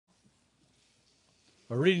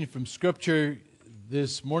Our reading from Scripture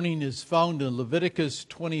this morning is found in Leviticus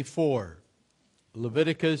 24.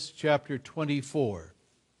 Leviticus chapter 24.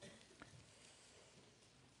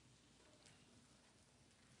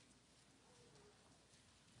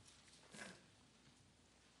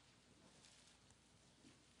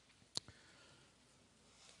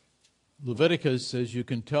 Leviticus, as you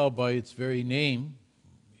can tell by its very name,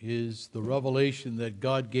 is the revelation that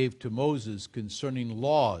God gave to Moses concerning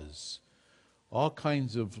laws. All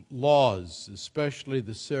kinds of laws, especially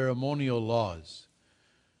the ceremonial laws.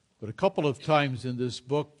 But a couple of times in this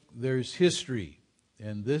book there's history,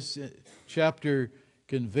 and this chapter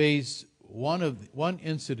conveys one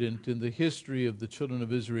incident in the history of the children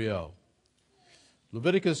of Israel.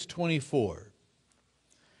 Leviticus 24.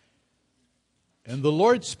 And the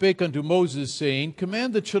Lord spake unto Moses, saying,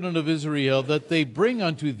 Command the children of Israel that they bring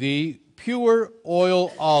unto thee pure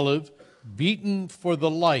oil olive, beaten for the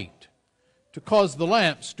light, to cause the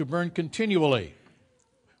lamps to burn continually.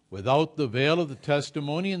 Without the veil of the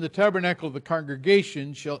testimony in the tabernacle of the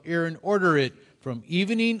congregation shall Aaron order it from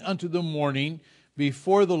evening unto the morning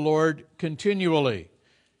before the Lord continually.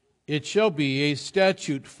 It shall be a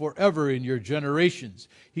statute forever in your generations.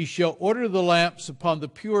 He shall order the lamps upon the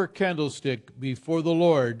pure candlestick before the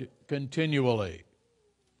Lord continually.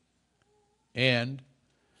 And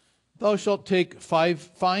thou shalt take 5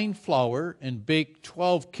 fine flour, and bake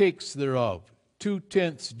 12 cakes thereof.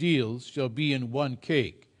 2/10 deals shall be in 1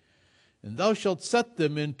 cake. And thou shalt set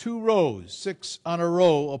them in 2 rows, 6 on a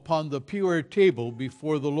row, upon the pure table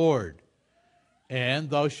before the Lord. And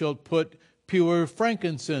thou shalt put pure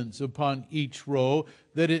frankincense upon each row,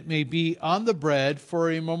 that it may be on the bread for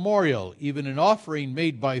a memorial, even an offering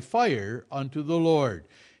made by fire unto the Lord.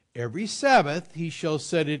 Every Sabbath he shall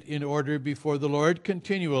set it in order before the Lord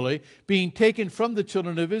continually, being taken from the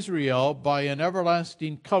children of Israel by an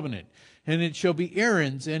everlasting covenant. And it shall be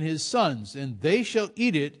Aaron's and his sons, and they shall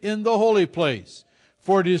eat it in the holy place.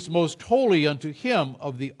 For it is most holy unto him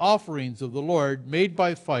of the offerings of the Lord, made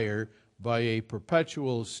by fire, by a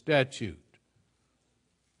perpetual statute.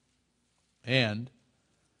 And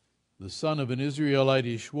the son of an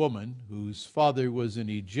Israelitish woman, whose father was an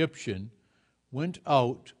Egyptian, went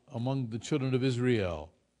out among the children of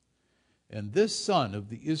Israel. And this son of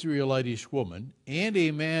the Israelitish woman and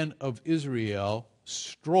a man of Israel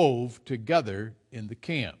strove together in the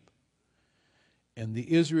camp. And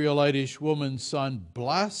the Israelitish woman's son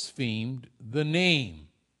blasphemed the name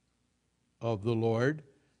of the Lord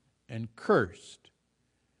and cursed.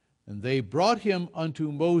 And they brought him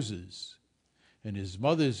unto Moses. And his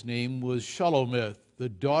mother's name was Shelomith, the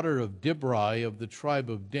daughter of Dibri of the tribe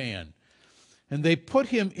of Dan. And they put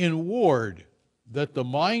him in ward, that the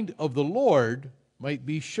mind of the Lord might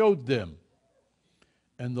be showed them.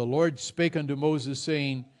 And the Lord spake unto Moses,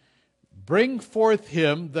 saying, Bring forth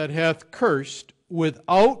him that hath cursed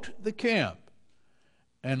without the camp,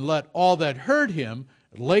 and let all that heard him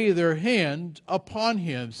lay their hand upon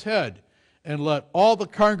his head, and let all the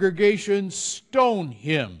congregation stone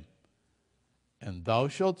him. And thou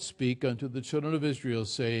shalt speak unto the children of Israel,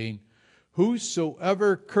 saying,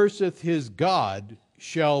 Whosoever curseth his God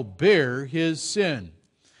shall bear his sin.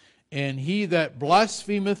 And he that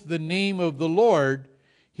blasphemeth the name of the Lord,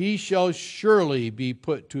 he shall surely be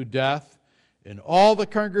put to death, and all the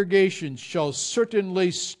congregation shall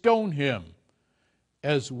certainly stone him,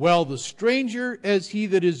 as well the stranger as he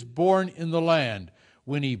that is born in the land,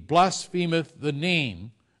 when he blasphemeth the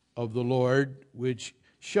name of the Lord, which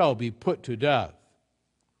shall be put to death.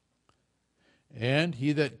 And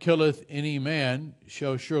he that killeth any man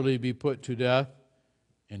shall surely be put to death.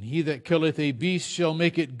 And he that killeth a beast shall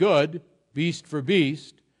make it good, beast for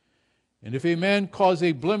beast. And if a man cause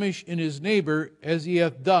a blemish in his neighbor, as he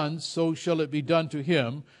hath done, so shall it be done to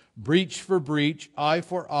him, breach for breach, eye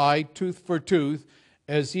for eye, tooth for tooth.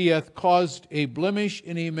 As he hath caused a blemish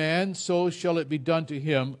in a man, so shall it be done to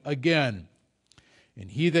him again.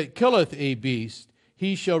 And he that killeth a beast,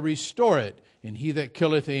 he shall restore it. And he that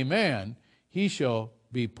killeth a man, he shall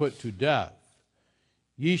be put to death.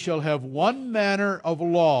 Ye shall have one manner of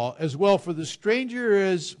law, as well for the stranger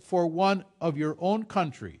as for one of your own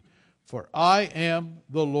country. For I am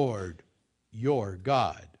the Lord your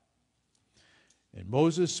God. And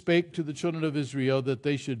Moses spake to the children of Israel that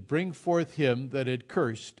they should bring forth him that had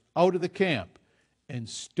cursed out of the camp, and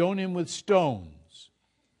stone him with stones.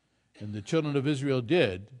 And the children of Israel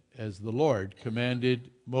did as the Lord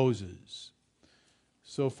commanded Moses.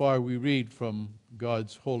 So far we read from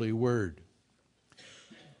God's holy word.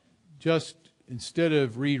 Just instead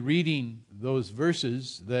of rereading those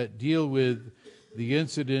verses that deal with the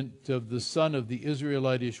incident of the son of the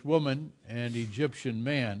Israelitish woman and Egyptian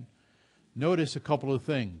man, notice a couple of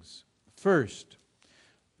things. First,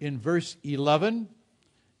 in verse 11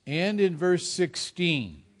 and in verse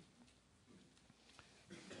 16,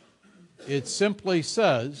 it simply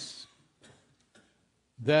says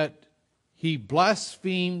that he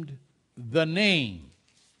blasphemed the name.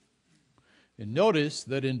 And notice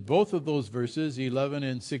that in both of those verses, 11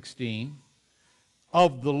 and 16,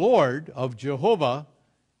 of the Lord, of Jehovah,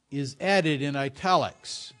 is added in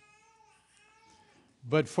italics.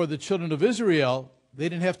 But for the children of Israel, they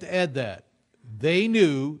didn't have to add that. They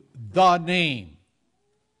knew the name.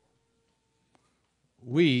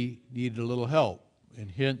 We needed a little help, and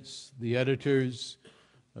hence the editors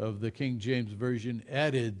of the King James Version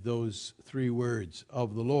added those three words,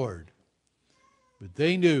 of the Lord. But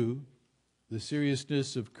they knew the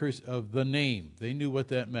seriousness of the name. They knew what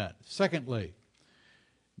that meant. Secondly,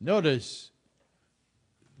 notice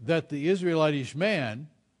that the Israelitish man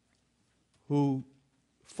who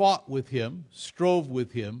fought with him, strove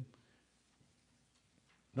with him,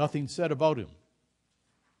 nothing said about him.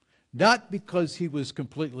 Not because he was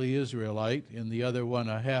completely Israelite and the other one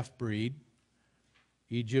a half-breed,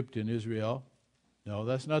 Egypt and Israel. No,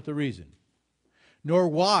 that's not the reason. Nor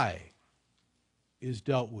why is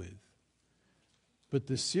dealt with. But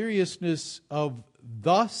the seriousness of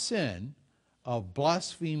the sin of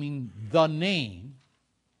blaspheming the name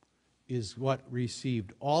is what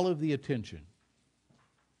received all of the attention.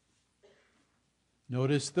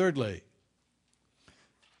 Notice thirdly,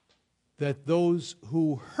 that those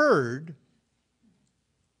who heard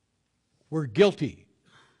were guilty.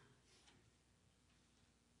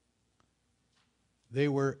 They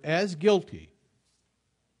were as guilty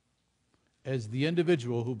as the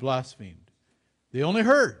individual who blasphemed. They only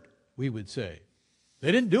heard, we would say.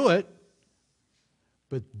 They didn't do it,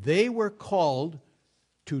 but they were called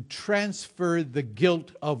to transfer the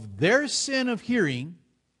guilt of their sin of hearing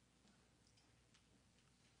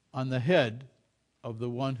on the head of the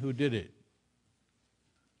one who did it.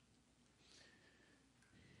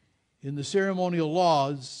 In the ceremonial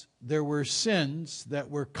laws, there were sins that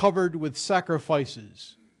were covered with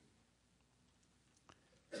sacrifices,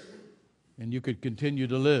 and you could continue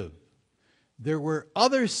to live. There were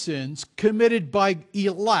other sins committed by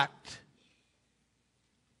elect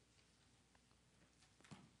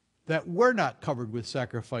that were not covered with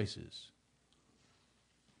sacrifices.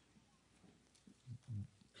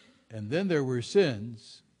 And then there were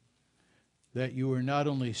sins that you were not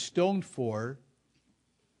only stoned for,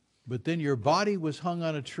 but then your body was hung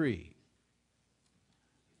on a tree.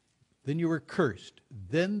 Then you were cursed.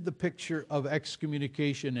 Then the picture of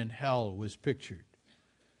excommunication and hell was pictured.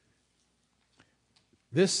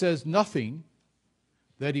 This says nothing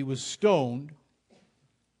that he was stoned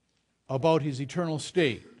about his eternal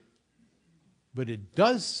state, but it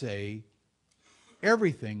does say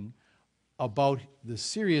everything about the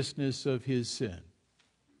seriousness of his sin.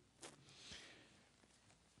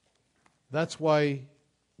 That's why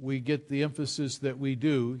we get the emphasis that we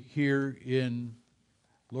do here in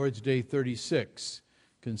Lord's Day 36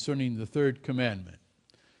 concerning the third commandment.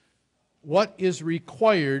 What is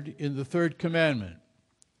required in the third commandment?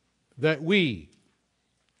 That we,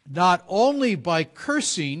 not only by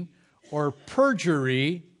cursing or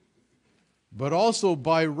perjury, but also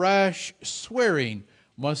by rash swearing,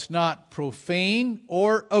 must not profane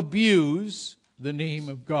or abuse the name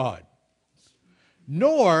of God,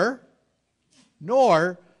 nor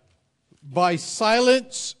by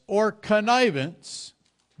silence or connivance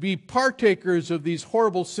be partakers of these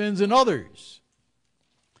horrible sins in others.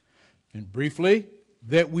 And briefly,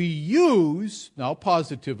 that we use, now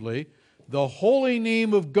positively, the holy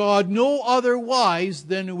name of God no otherwise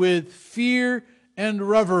than with fear and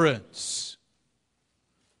reverence,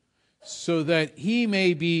 so that he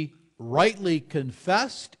may be rightly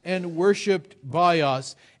confessed and worshipped by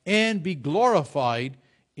us and be glorified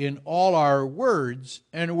in all our words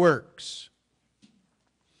and works.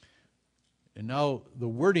 And now the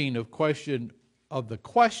wording of the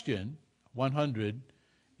question 100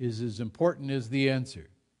 is as important as the answer.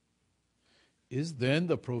 Is then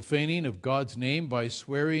the profaning of God's name by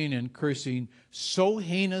swearing and cursing so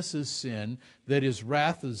heinous a sin that his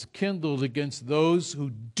wrath is kindled against those who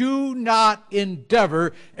do not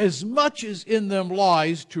endeavor, as much as in them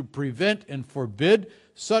lies, to prevent and forbid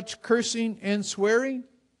such cursing and swearing?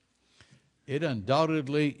 It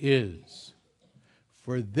undoubtedly is.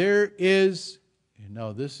 For there is, and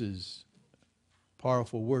now this is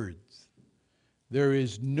powerful words, there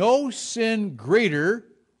is no sin greater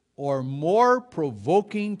or more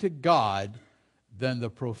provoking to God than the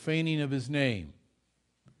profaning of his name.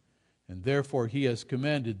 And therefore he has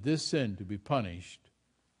commanded this sin to be punished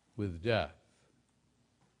with death.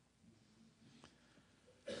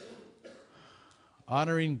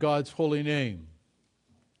 honoring God's holy name.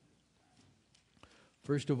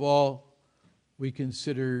 First of all, we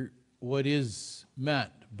consider what is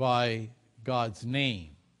meant by God's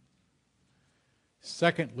name.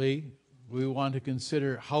 Secondly, we want to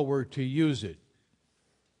consider how we're to use it.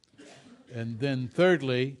 And then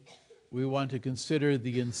thirdly, we want to consider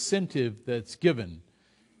the incentive that's given.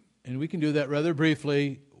 And we can do that rather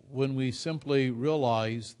briefly when we simply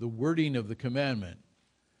realize the wording of the commandment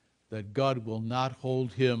that God will not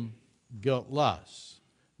hold him guiltless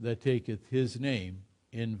that taketh his name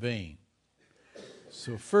in vain.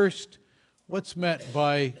 So first, what's meant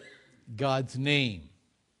by God's name?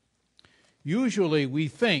 Usually we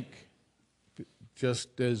think,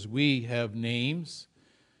 just as we have names,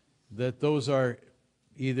 that those are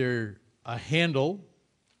either a handle,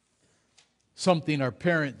 something our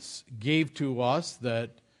parents gave to us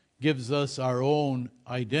that gives us our own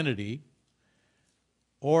identity,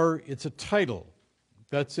 or it's a title.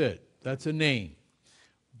 That's it. That's a name.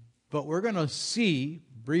 But we're going to see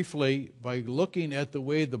briefly, by looking at the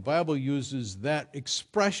way the Bible uses that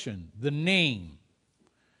expression, the name,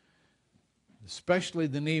 especially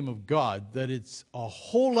the name of God, that it's a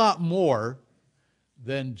whole lot more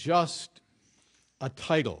than just a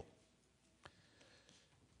title.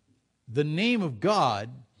 The name of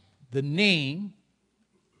God, the name,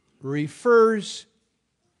 refers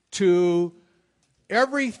to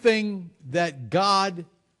everything that God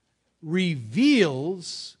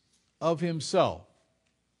reveals of himself.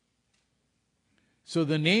 So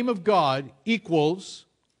the name of God equals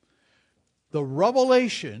the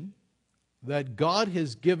revelation that God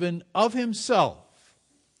has given of himself.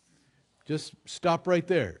 Just stop right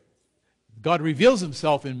there. God reveals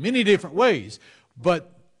himself in many different ways,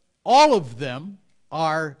 but all of them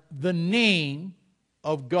are the name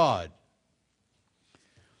of God.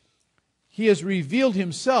 He has revealed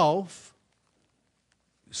himself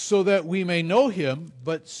so that we may know him,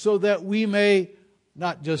 but so that we may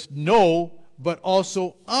not just know, but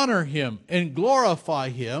also honor him and glorify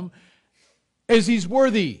him as he's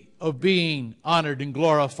worthy of being honored and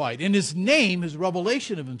glorified. And his name, his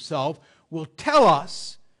revelation of himself, will tell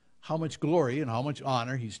us how much glory and how much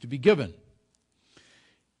honor he's to be given.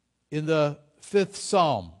 In the 5th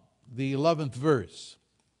Psalm, the 11th verse,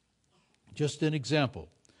 just an example.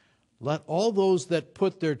 Let all those that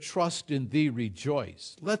put their trust in thee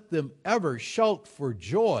rejoice. Let them ever shout for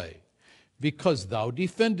joy, because thou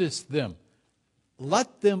defendest them.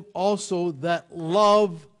 Let them also that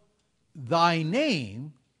love thy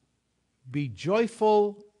name be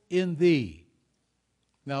joyful in thee.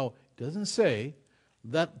 Now, it doesn't say,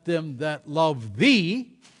 let them that love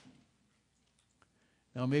thee.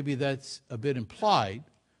 Now, maybe that's a bit implied,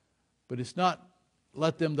 but it's not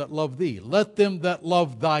let them that love thee. Let them that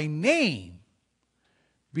love thy name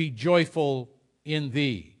be joyful in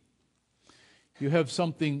thee. You have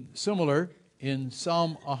something similar in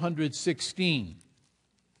Psalm 116,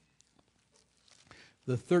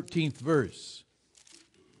 the 13th verse.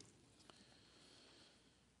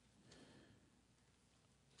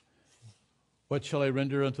 What shall I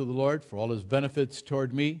render unto the Lord for all his benefits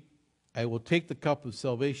toward me? I will take the cup of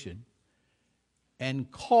salvation and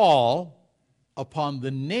call upon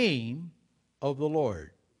the name of the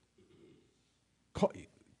Lord.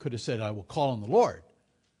 Could have said, I will call on the Lord,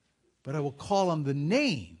 but I will call on the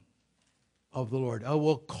name of the Lord. I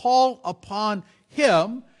will call upon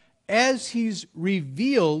him as he's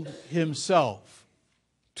revealed himself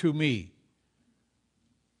to me.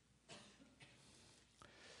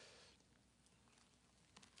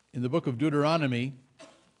 In the book of Deuteronomy,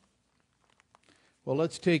 well,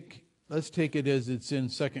 let's take it as it's in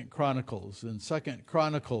 2 Chronicles. In 2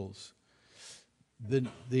 Chronicles, the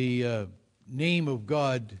name of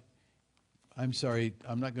God, I'm sorry,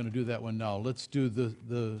 I'm not going to do that one now. Let's do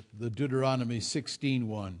the Deuteronomy 16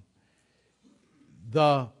 one.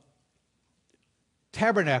 The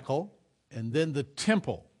tabernacle and then the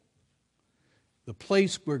temple, the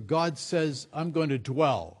place where God says, I'm going to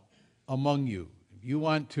dwell among you. If you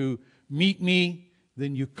want to meet me,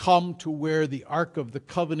 then you come to where the Ark of the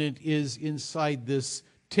Covenant is inside this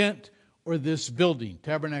tent or this building,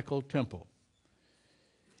 tabernacle, temple.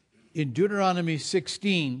 In Deuteronomy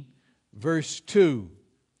 16, verse 2,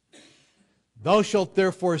 thou shalt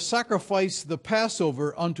therefore sacrifice the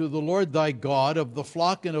Passover unto the Lord thy God of the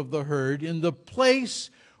flock and of the herd in the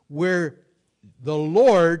place where the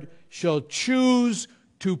Lord shall choose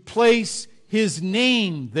to place his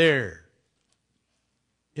name there.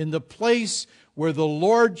 In the place where the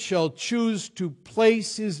Lord shall choose to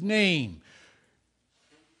place his name.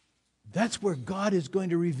 That's where God is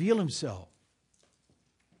going to reveal himself.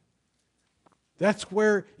 That's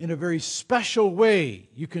where, in a very special way,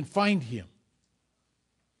 you can find him.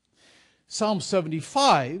 Psalm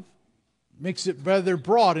 75 makes it rather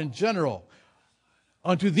broad and general.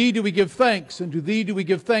 Unto thee do we give thanks, unto thee do we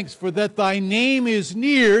give thanks, for that thy name is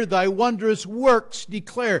near, thy wondrous works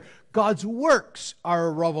declare. God's works are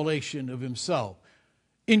a revelation of himself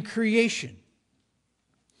in creation.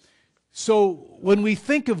 So when we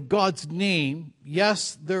think of God's name,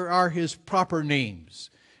 yes, there are his proper names.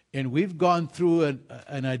 And we've gone through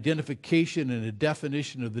an identification and a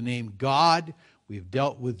definition of the name God. We've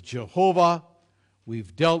dealt with Jehovah.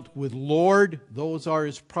 We've dealt with Lord. Those are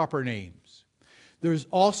his proper names. There's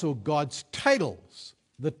also God's titles,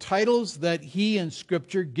 the titles that he in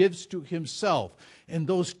Scripture gives to himself. And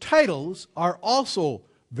those titles are also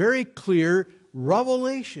very clear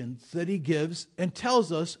revelations that he gives and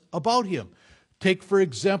tells us about him. Take, for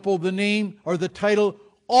example, the name or the title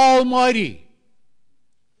Almighty.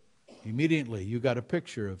 Immediately, you got a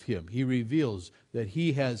picture of him. He reveals that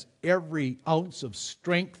he has every ounce of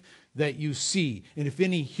strength that you see. And if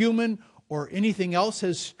any human or anything else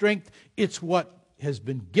has strength, it's what has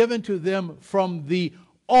been given to them from the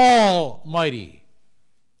Almighty.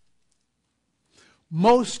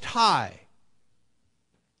 Most High.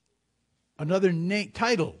 Another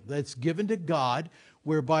title that's given to God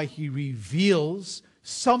whereby he reveals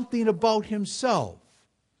something about himself.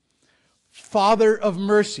 Father of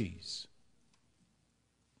mercies.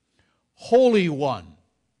 Holy One.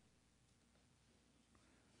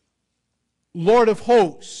 Lord of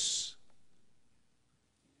hosts.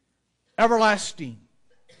 Everlasting.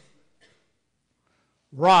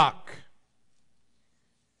 Rock.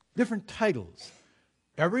 Different titles.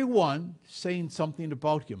 Every one saying something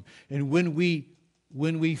about him. And when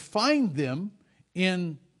we find them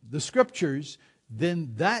in the Scriptures,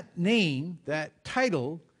 then that name, that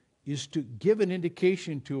title, is to give an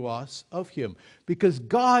indication to us of him. Because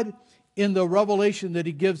God, in the revelation that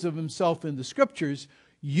he gives of himself in the Scriptures,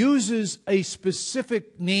 uses a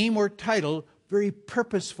specific name or title very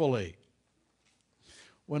purposefully.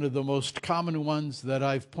 One of the most common ones that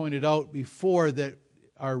I've pointed out before that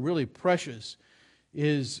are really precious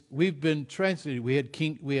is we've been translated. We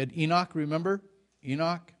had Enoch, remember?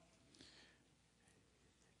 Enoch.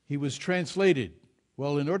 He was translated.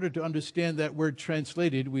 Well, in order to understand that word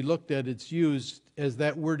translated, we looked at its used as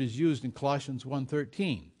that word is used in Colossians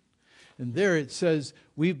 1:13. And there it says,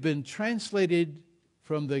 we've been translated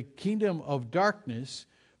from the kingdom of darkness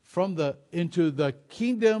into the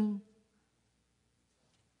kingdom,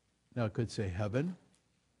 now it could say heaven,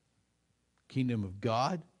 kingdom of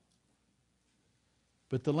God.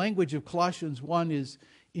 But the language of Colossians 1 is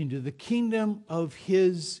into the kingdom of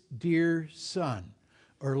his dear Son,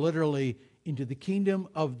 or literally into the kingdom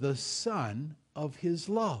of the Son of his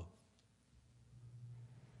love.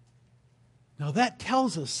 Now that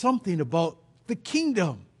tells us something about the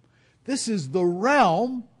kingdom. This is the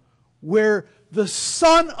realm where the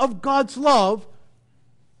Son of God's love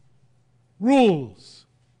rules.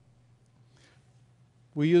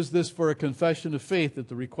 We used this for a confession of faith at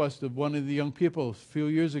the request of one of the young people a few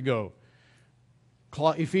years ago.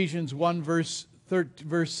 Ephesians 1 verse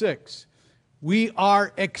 6. We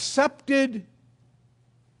are accepted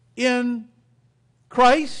in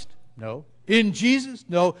Christ? No. In Jesus?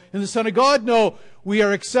 No. In the Son of God? No. We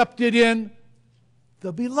are accepted in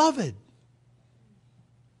the Beloved.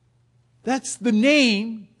 That's the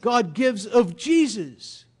name God gives of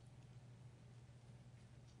Jesus.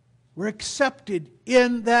 We're accepted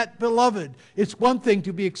in that Beloved. It's one thing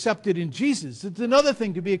to be accepted in Jesus. It's another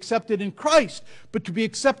thing to be accepted in Christ. But to be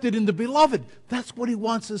accepted in the Beloved, that's what he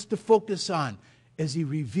wants us to focus on as he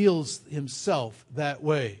reveals himself that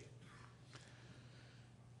way.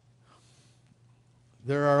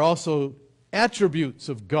 There are also attributes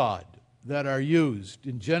of God that are used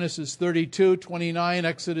in Genesis 32:29,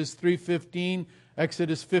 Exodus 3:15,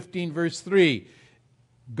 Exodus 15 verse 3.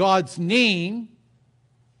 God's name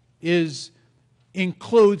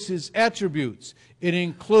includes his attributes. It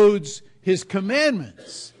includes his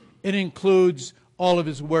commandments. It includes all of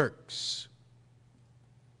his works.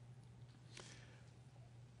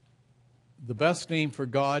 The best name for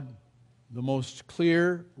God, the most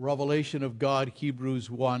clear revelation of God,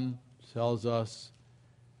 Hebrews 1 tells us,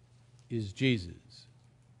 is Jesus.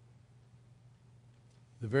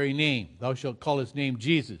 The very name. Thou shalt call his name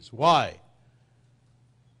Jesus. Why?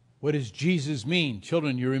 What does Jesus mean?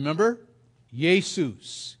 Children, you remember?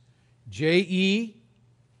 Jesus. J-E,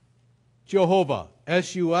 Jehovah.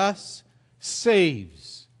 S-U-S,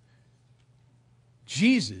 saves.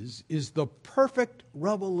 Jesus is the perfect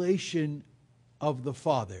revelation of the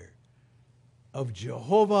Father, of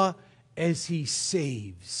Jehovah as he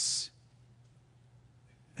saves.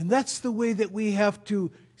 And that's the way that we have to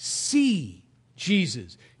see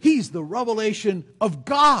Jesus. He's the revelation of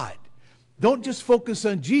God. Don't just focus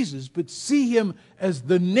on Jesus, but see him as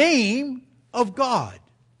the name of God.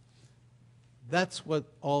 That's what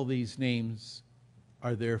all these names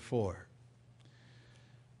are there for.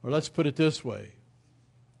 Or let's put it this way.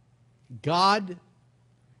 God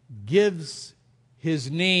gives his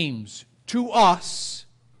names to us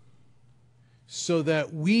so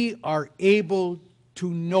that we are able to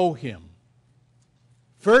know him.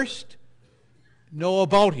 First, know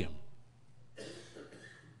about him.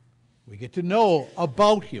 We get to know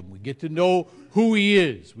about him. We get to know who he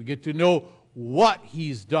is. We get to know what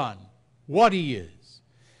he's done, what he is.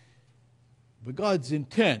 But God's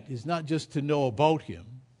intent is not just to know about him,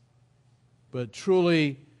 but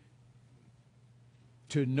truly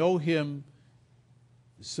to know him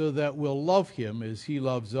so that we'll love him as he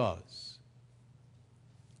loves us.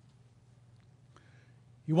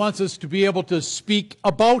 He wants us to be able to speak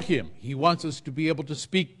about him. He wants us to be able to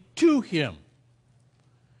speak to him.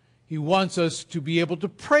 He wants us to be able to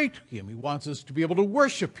pray to him. He wants us to be able to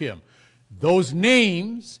worship him. Those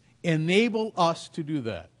names enable us to do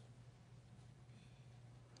that.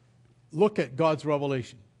 Look at God's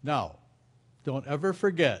revelation. Now, don't ever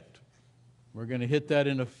forget, we're going to hit that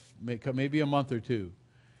in maybe a month or two.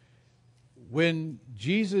 When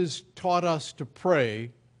Jesus taught us to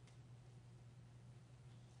pray,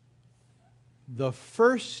 the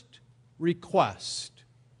first request,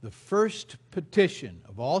 the first petition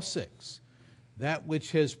of all six, that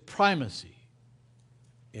which has primacy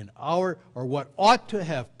in our, or what ought to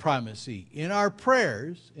have primacy in our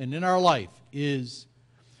prayers and in our life, is,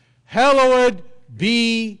 hallowed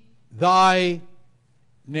be thy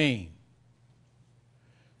name.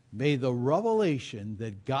 May the revelation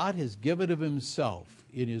that God has given of himself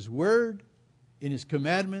in his word, in his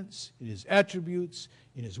commandments, in his attributes,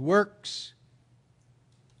 in his works,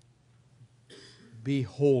 be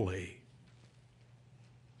holy.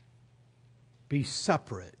 Be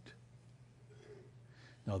separate.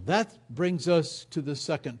 Now that brings us to the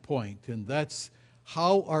second point, and that's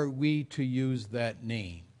how are we to use that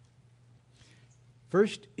name?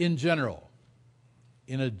 First, in general,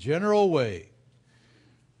 in a general way,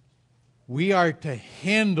 we are to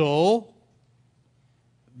handle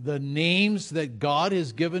the names that God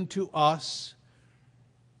has given to us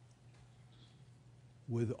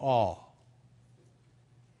with awe.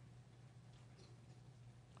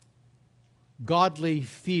 Godly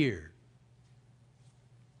fear,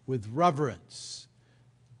 with reverence.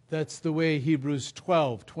 That's the way Hebrews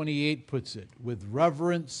 12:28 puts it, with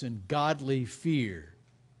reverence and godly fear.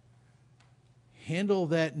 Handle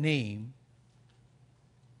that name,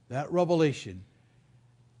 that revelation,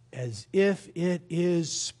 as if it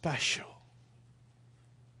is special,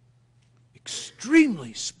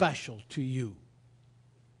 extremely special to you.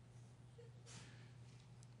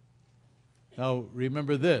 Now,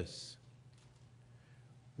 remember this.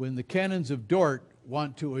 When the canons of Dort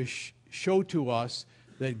want to show to us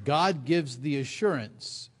that God gives the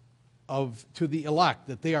assurance to the elect,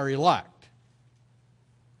 that they are elect,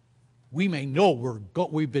 we may know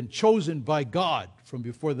we've been chosen by God from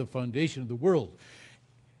before the foundation of the world.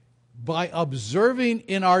 By observing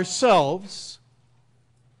in ourselves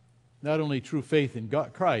not only true faith in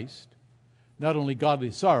Christ, not only godly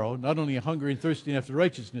sorrow, not only a hunger and thirsting after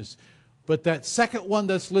righteousness, but that second one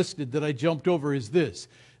that's listed that I jumped over is this,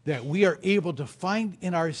 that we are able to find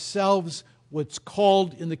in ourselves what's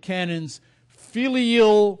called in the canons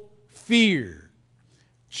filial fear,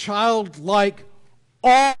 childlike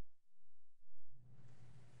awe.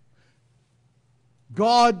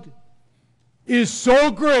 God is so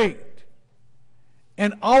great,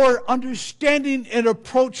 and our understanding and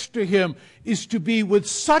approach to him is to be with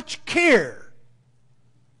such care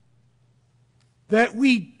that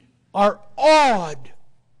we are awed,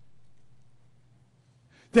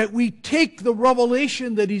 that we take the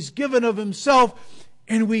revelation that he's given of himself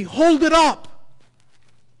and we hold it up.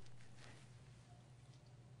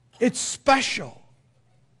 It's special.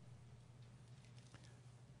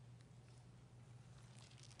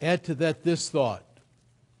 Add to that this thought.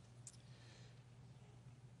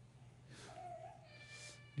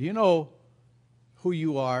 Do you know who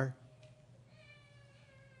you are?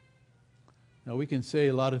 Now, we can say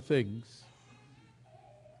a lot of things,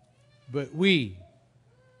 but we,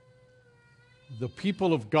 the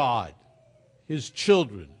people of God, his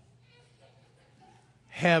children,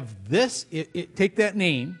 have this, take that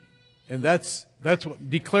name, and that's what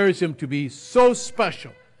declares him to be so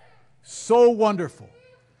special, so wonderful.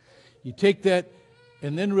 You take that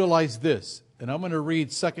and then realize this, and I'm going to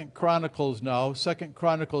read 2 Chronicles now, 2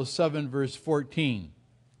 Chronicles 7 verse 14.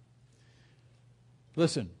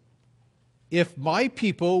 Listen. If my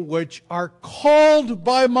people, which are called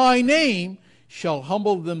by my name, shall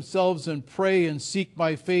humble themselves and pray and seek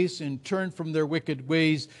my face and turn from their wicked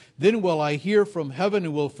ways, then will I hear from heaven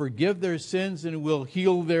and will forgive their sins and will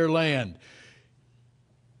heal their land.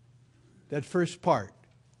 That first part,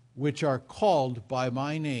 which are called by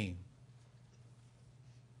my name.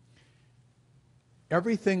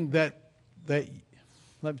 Everything that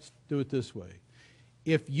let's do it this way.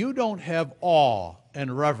 If you don't have awe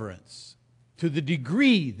and reverence, to the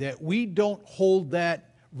degree that we don't hold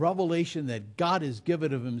that revelation that God has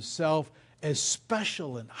given of himself as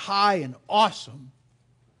special and high and awesome,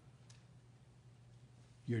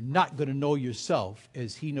 you're not going to know yourself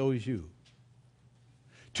as he knows you.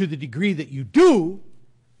 To the degree that you do,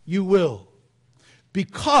 you will.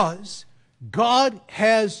 Because God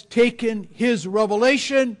has taken his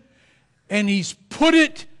revelation and he's put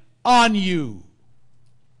it on you.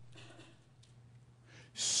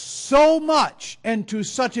 So much and to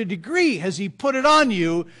such a degree has he put it on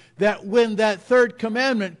you that when that third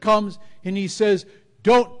commandment comes and he says,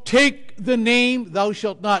 don't take the name, thou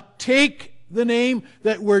shalt not take the name.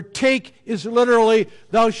 That word take is literally,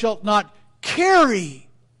 thou shalt not carry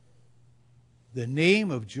the name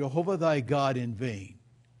of Jehovah thy God in vain.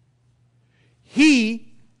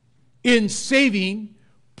 He, in saving,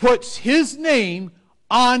 puts his name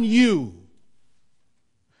on you.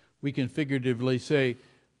 We can figuratively say,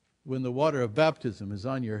 when the water of baptism is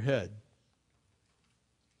on your head,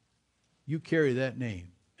 you carry that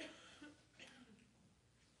name.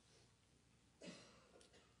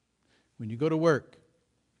 When you go to work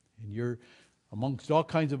and you're amongst all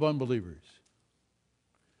kinds of unbelievers,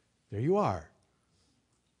 there you are.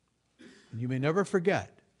 And you may never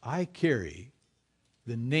forget, I carry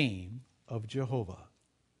the name of Jehovah.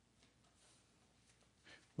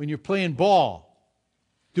 When you're playing ball,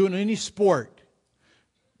 doing any sport,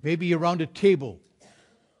 maybe around a table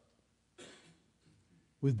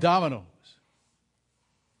with dominoes,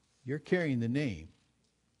 you're carrying the name.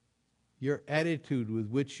 Your attitude with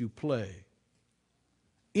which you play.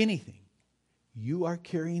 Anything. You are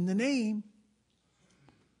carrying the name.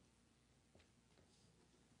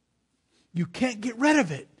 You can't get rid of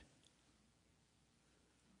it.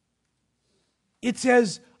 It's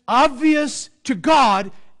as obvious to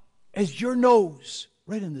God as your nose,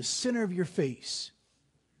 right in the center of your face.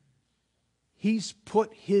 He's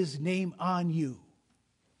put his name on you.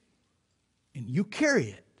 And you carry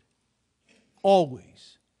it.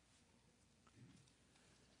 Always.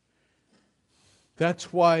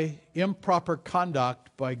 That's why improper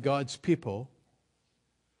conduct by God's people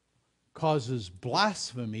causes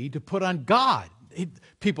blasphemy to put on God.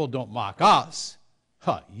 People don't mock us.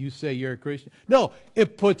 You say you're a Christian? No,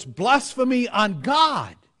 it puts blasphemy on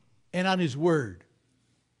God and on his word.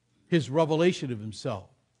 His revelation of himself.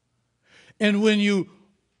 And when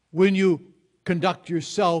you conduct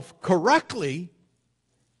yourself correctly,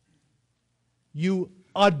 you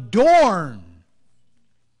adorn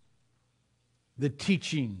the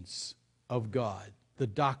teachings of God, the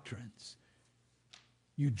doctrines.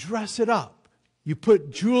 You dress it up. You put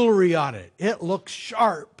jewelry on it. It looks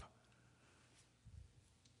sharp.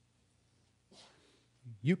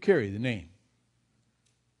 You carry the name.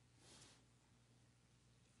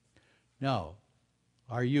 Now,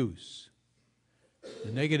 our use.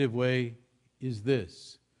 The negative way is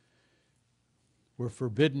this. We're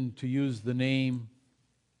forbidden to use the name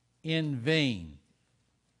in vain.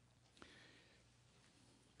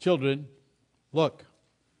 Children, look.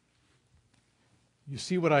 You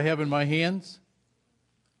see what I have in my hands?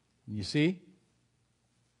 You see?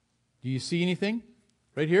 Do you see anything?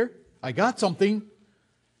 Right here? I got something.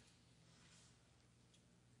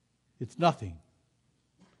 It's nothing.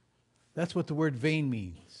 That's what the word vain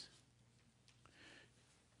means.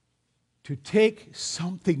 To take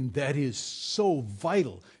something that is so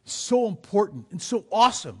vital, so important, and so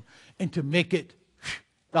awesome, and to make it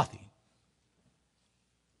nothing.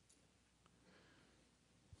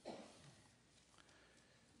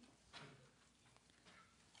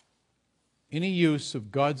 Any use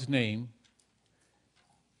of God's name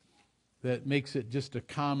that makes it just a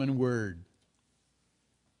common word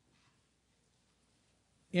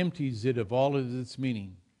empties it of all of its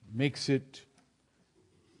meaning, makes it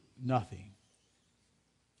nothing.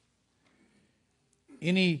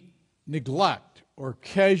 Any neglect or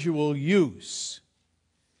casual use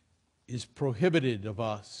is prohibited of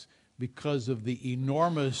us because of the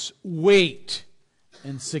enormous weight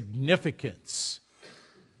and significance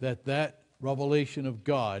that revelation of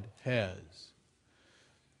God has.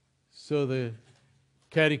 So the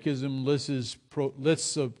Catechism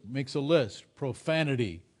makes a list: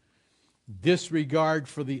 profanity, disregard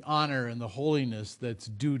for the honor and the holiness that's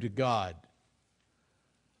due to God,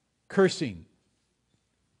 cursing.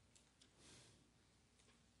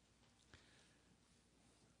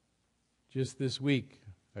 Just this week,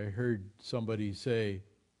 I heard somebody say,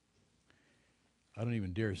 I don't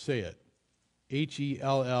even dare say it,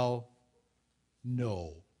 Hell,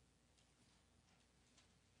 no.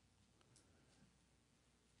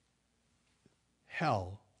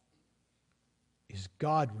 Hell is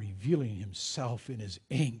God revealing himself in his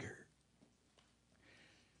anger.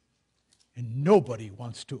 And nobody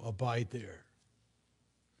wants to abide there.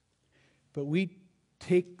 But we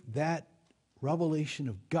take that revelation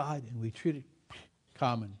of God and we treat it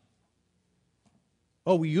common.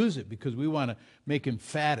 Oh, we use it because we want to make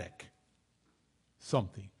emphatic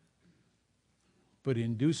something. But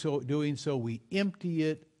in doing so, we empty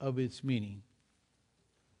it of its meaning.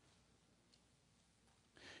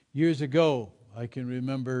 Years ago, I can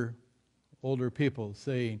remember older people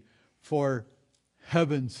saying, "For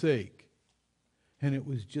heaven's sake." And it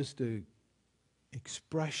was just an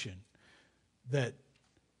expression that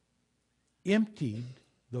emptied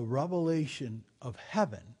the revelation of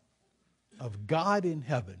heaven, of God in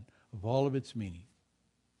heaven, of all of its meaning.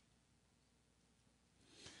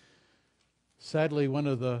 Sadly, one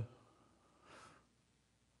of the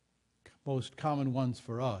most common ones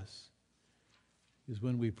for us is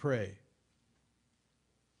when we pray.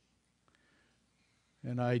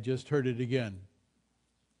 And I just heard it again.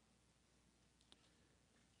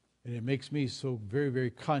 And it makes me so very,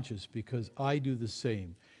 very conscious because I do the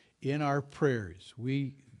same. In our prayers,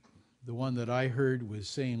 the one that I heard was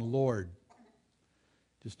saying, Lord,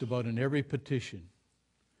 just about in every petition.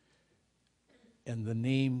 And the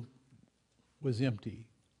name was empty.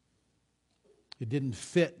 It didn't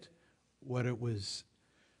fit what it was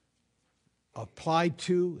applied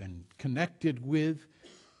to and connected with,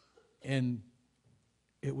 and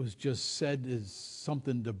it was just said as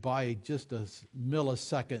something to buy just a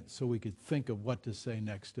millisecond so we could think of what to say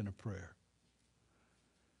next in a prayer.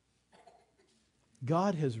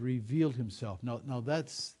 God has revealed himself. Now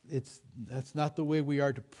that's not the way we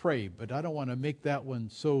are to pray, but I don't want to make that one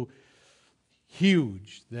so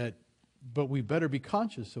huge but we better be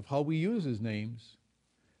conscious of how we use his names.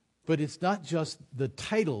 But it's not just the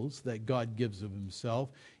titles that God gives of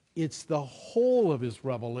himself, it's the whole of his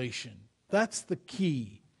revelation. That's the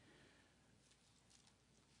key.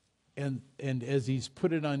 And as he's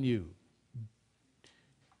put it on you,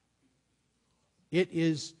 it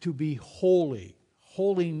is to be holy.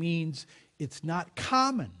 Holy means it's not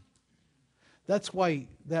common. That's why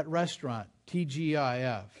that restaurant,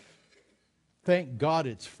 TGIF, thank God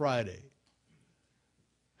it's Friday.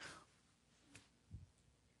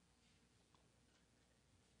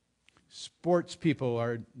 Sports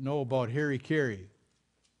people know about Harry Carey.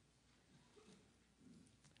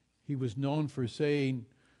 He was known for saying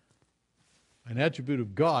an attribute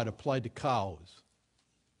of God applied to cows.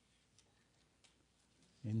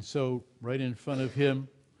 And so, right in front of him,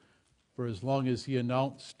 for as long as he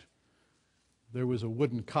announced, there was a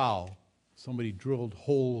wooden cow. Somebody drilled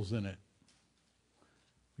holes in it.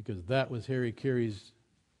 Because that was Harry Carey's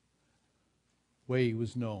way he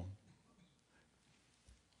was known.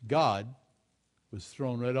 God was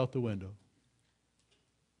thrown right out the window.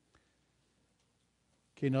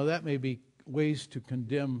 Okay, now that may be ways to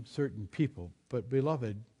condemn certain people, but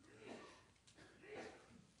beloved,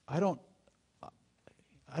 I don't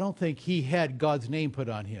think he had God's name put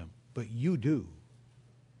on him, but you do.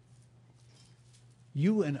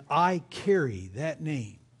 You and I carry that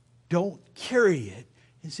name. Don't carry it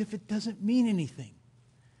as if it doesn't mean anything.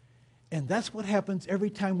 And that's what happens every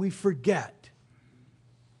time we forget.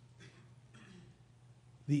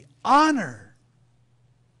 The honor,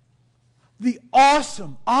 the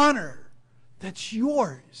awesome honor that's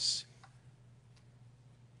yours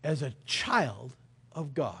as a child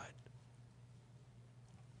of God.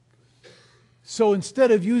 So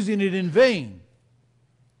instead of using it in vain,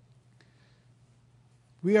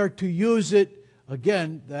 we are to use it,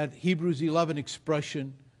 again, that Hebrews 11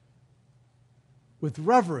 expression, with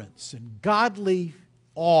reverence and godly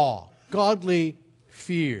awe, godly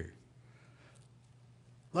fear.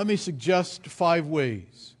 Let me suggest 5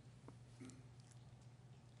 ways.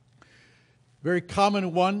 Very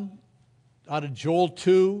common one out of Joel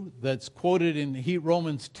 2 that's quoted in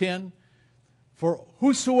Romans 10. For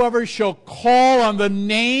whosoever shall call on the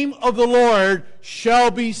name of the Lord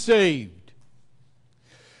shall be saved.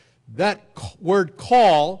 That word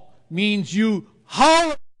call means you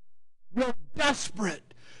holler, you're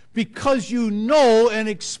desperate, because you know and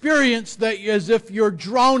experience that as if you're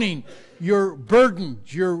drowning, you're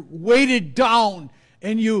burdened, you're weighted down,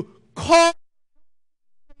 and you call.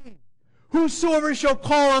 Whosoever shall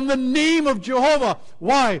call on the name of Jehovah.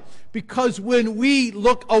 Why? Because when we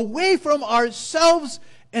look away from ourselves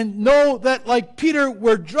and know that, like Peter,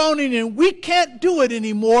 we're drowning and we can't do it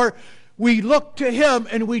anymore, we look to him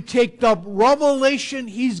and we take the revelation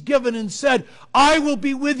he's given and said, I will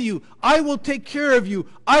be with you. I will take care of you.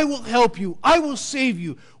 I will help you. I will save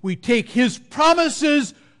you. We take his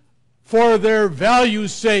promises for their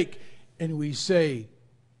value's sake and we say,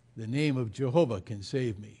 the name of Jehovah can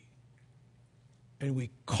save me. And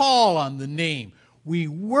we call on the name. We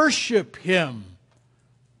worship him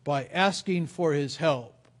by asking for his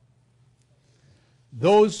help.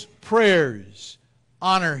 Those prayers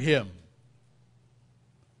honor him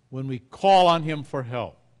when we call on him for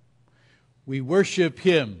help. We worship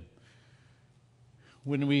him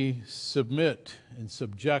when we submit and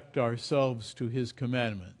subject ourselves to his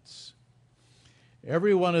commandments.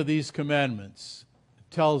 Every one of these commandments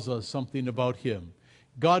tells us something about him.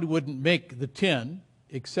 God wouldn't make the 10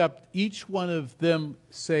 except each one of them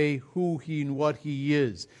say who he and what he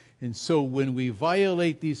is. And so when we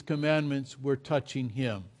violate these commandments, we're touching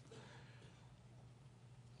him.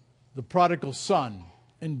 The prodigal son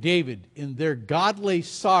and David, in their godly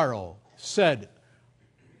sorrow, said,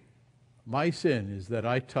 my sin is that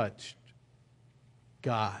I touched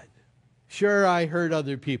God. Sure, I hurt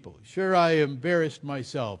other people. Sure, I embarrassed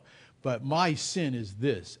myself. But my sin is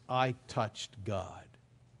this: I touched God.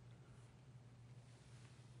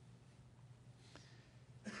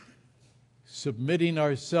 Submitting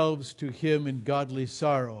ourselves to him in godly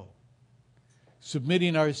sorrow.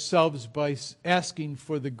 Submitting ourselves by asking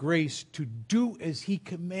for the grace to do as he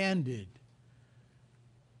commanded.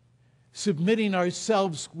 Submitting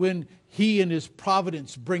ourselves when he in his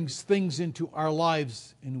providence brings things into our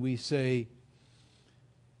lives and we say,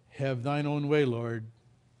 have thine own way, Lord.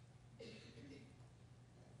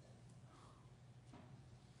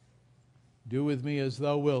 Do with me as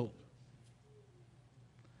thou wilt.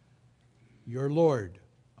 Your Lord,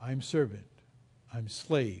 I'm servant, I'm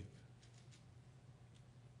slave.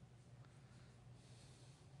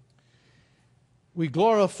 We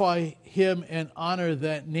glorify him and honor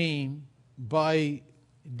that name by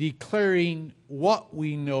declaring what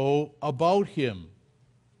we know about him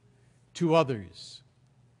to others.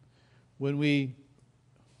 When we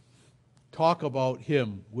talk about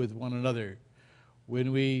him with one another,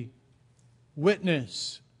 when we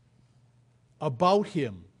witness about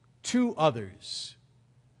him to others,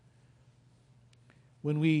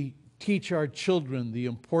 when we teach our children the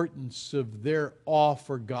importance of their awe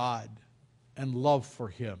for God and love for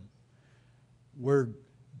him, we're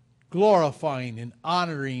glorifying and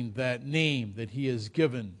honoring that name that he has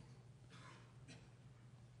given.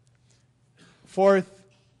 Fourth,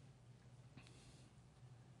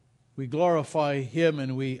 we glorify him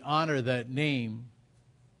and we honor that name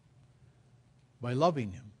by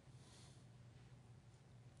loving him.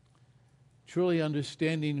 Truly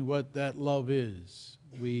understanding what that love is,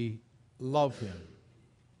 we love him.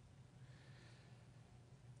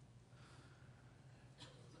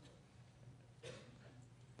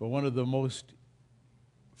 But one of the most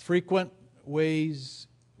frequent ways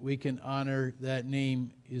we can honor that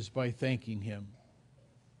name is by thanking him.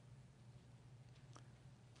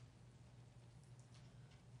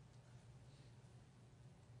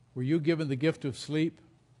 Were you given the gift of sleep?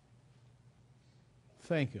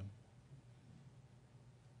 Thank him.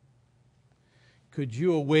 Could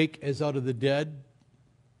you awake as out of the dead?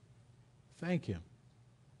 Thank him.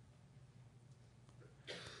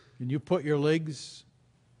 Can you put your legs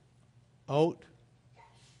out?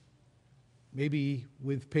 Maybe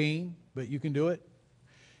with pain, but you can do it.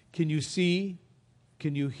 Can you see?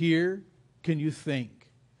 Can you hear? Can you think?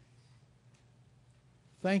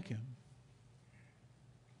 Thank him.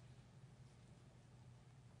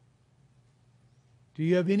 Do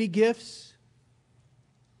you have any gifts?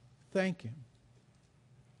 Thank him.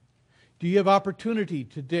 Do you have opportunity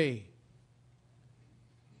today?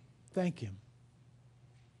 Thank him.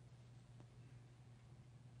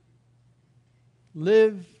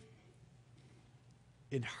 Live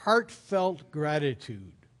in heartfelt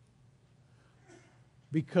gratitude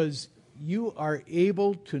because you are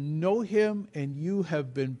able to know him and you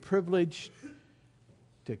have been privileged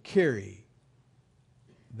to carry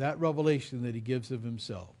that revelation that he gives of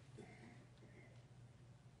himself.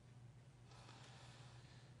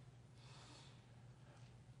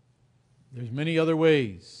 There's many other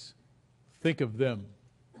ways. Think of them.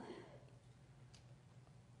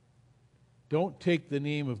 Don't take the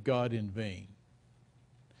name of God in vain.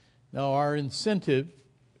 Now, our incentive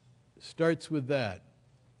starts with that.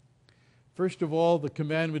 First of all, the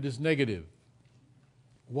commandment is negative.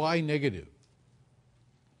 Why negative?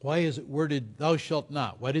 Why is it worded, thou shalt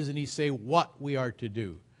not? Why doesn't he say what we are to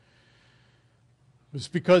do? It's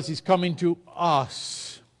because he's coming to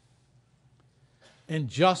us. And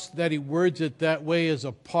just that he words it that way is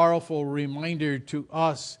a powerful reminder to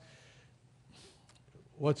us.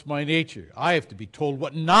 What's my nature? I have to be told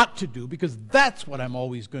what not to do because that's what I'm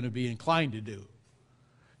always going to be inclined to do.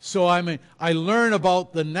 So I learn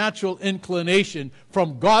about the natural inclination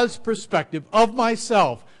from God's perspective of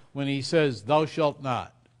myself when he says, thou shalt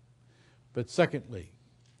not. But secondly,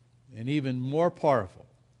 and even more powerful,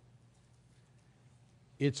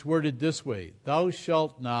 it's worded this way, thou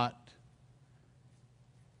shalt not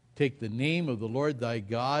take the name of the Lord thy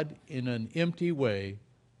God in an empty way,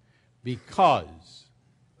 because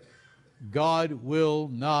God will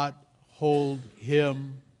not hold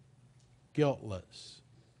him guiltless.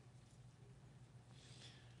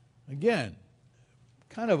 Again,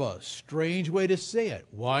 kind of a strange way to say it.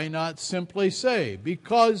 Why not simply say,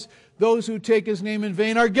 because those who take his name in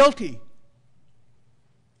vain are guilty?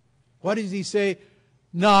 What does he say?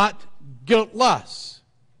 Not guiltless.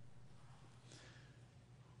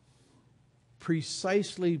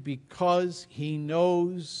 Precisely because he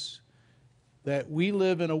knows that we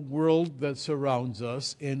live in a world that surrounds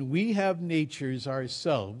us, and we have natures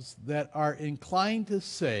ourselves that are inclined to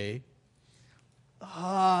say,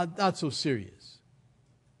 not so serious.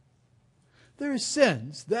 There are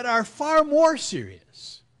sins that are far more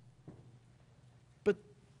serious. But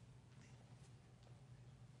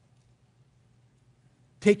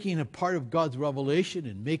taking a part of God's revelation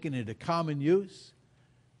and making it a common use,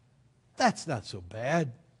 that's not so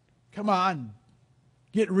bad. Come on,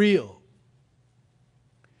 get real.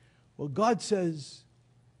 Well, God says,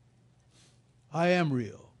 I am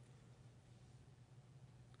real.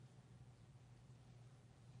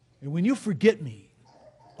 And when you forget me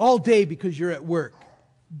all day because you're at work,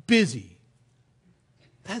 busy,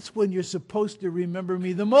 that's when you're supposed to remember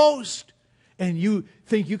me the most. And you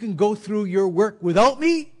think you can go through your work without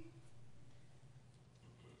me?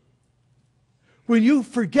 When you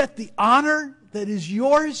forget the honor that is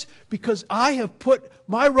yours because I have put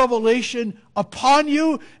my revelation upon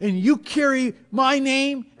you and you carry my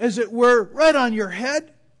name, as it were, right on your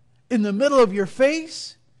head, in the middle of your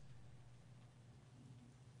face,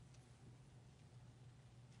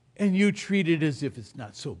 and you treat it as if it's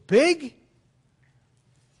not so big?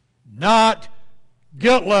 Not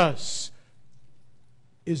guiltless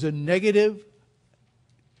is a negative,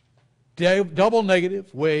 double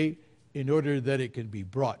negative way in order that it can be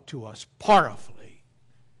brought to us powerfully.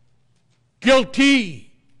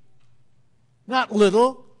 Guilty. Not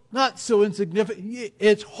little, not so insignificant.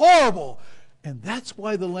 It's horrible. And that's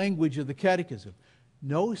why the language of the Catechism,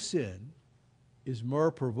 no sin is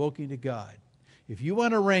more provoking to God. If you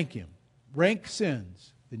want to rank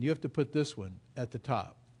sins, then you have to put this one at the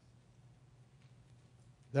top.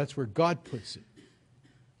 That's where God puts it.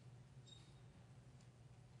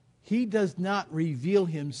 He does not reveal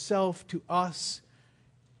himself to us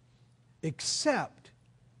except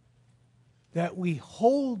that we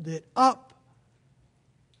hold it up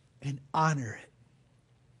and honor it.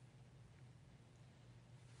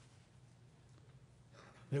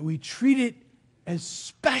 That we treat it as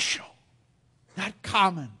special, not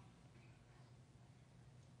common.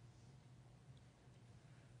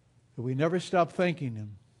 That we never stop thanking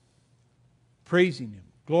him, praising him,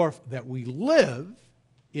 glorifying, that we live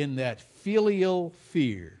in that filial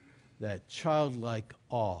fear, that childlike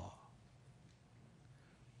awe.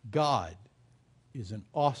 God is an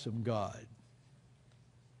awesome God.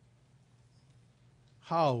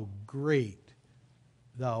 How great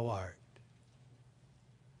thou art.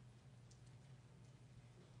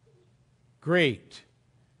 Great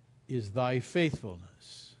is thy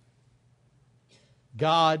faithfulness.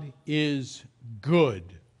 God is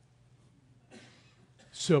good,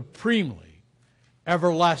 supremely,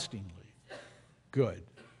 everlastingly good.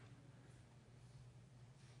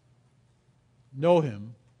 Know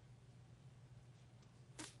him.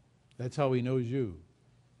 That's how he knows you.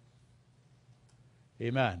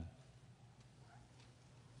 Amen.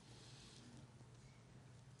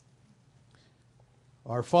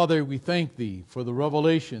 Our Father, we thank thee for the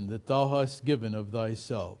revelation that thou hast given of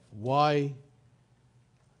thyself. Why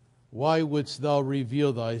wouldst thou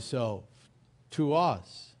reveal thyself to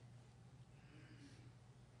us?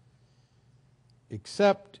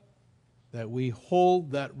 Except that we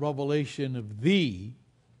hold that revelation of thee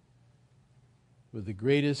with the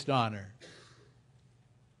greatest honor.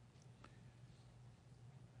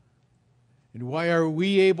 And why are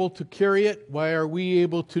we able to carry it? Why are we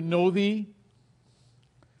able to know thee?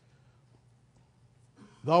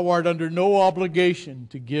 Thou art under no obligation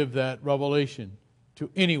to give that revelation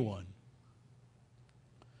to anyone.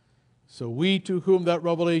 So we to whom that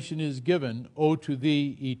revelation is given owe to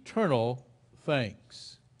thee eternal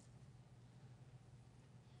thanks.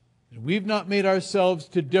 And we've not made ourselves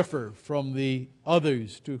to differ from the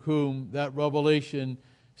others to whom that revelation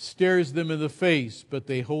stares them in the face, but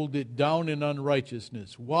they hold it down in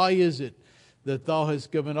unrighteousness. Why is it that thou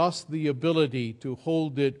hast given us the ability to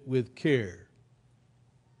hold it with care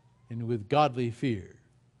and with godly fear?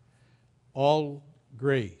 All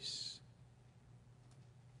grace.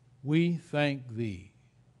 We thank thee.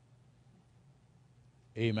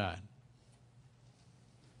 Amen.